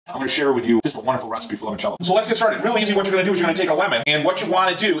I'm going to share with you just a wonderful recipe for limoncello. So let's get started. Real easy. What you're going to do is you're going to take a lemon, and what you want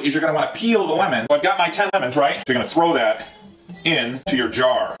to do is you're going to want to peel the lemon. So I've got my 10 lemons, right? So you're going to throw that into your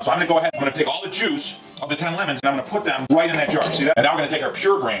jar. So I'm going to go ahead, I'm going to take all the juice of the 10 lemons and I'm going to put them right in that jar. See that? And now we're going to take our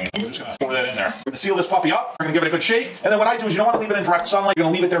pure grain. We're just going to pour that in there. We're going to seal this puppy up. We're going to give it a good shake. And then what I do is you don't want to leave it in direct sunlight. You're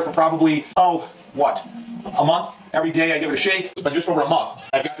going to leave it there for probably, a month. Every day I give it a shake. It's been just over a month.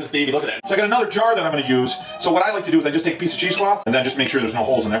 I've got this baby, look at that. So I got another jar that I'm going to use. So what I like to do is I just take a piece of cheesecloth and then just make sure there's no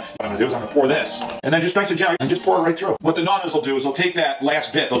holes in there. What I'm going to do is I'm going to pour this and then just nice and gently and just pour it right through. What the nuns will do is they'll take that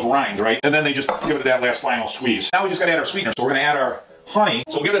last bit, those rinds, right? And then they just give it that last final squeeze. Now we just got to add our sweetener. So we're going to add our honey.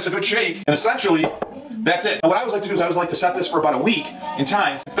 So we'll give this a good shake and essentially that's it. And what I always like to do is I always like to set this for about a week in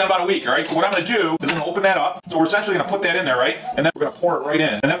time. It's been about a week, all right? So what I'm going to do is I'm going to open that up. So we're essentially going to put that in there, right? And then we're going to pour it right in.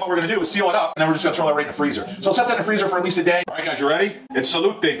 And then what we're going to do is seal it up, and then we're just going to throw that right in the freezer. So set that in the freezer for at least a day. All right, guys, you ready? It's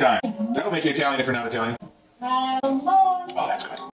salute day time. That'll make you Italian if you're not Italian. Oh, that's good.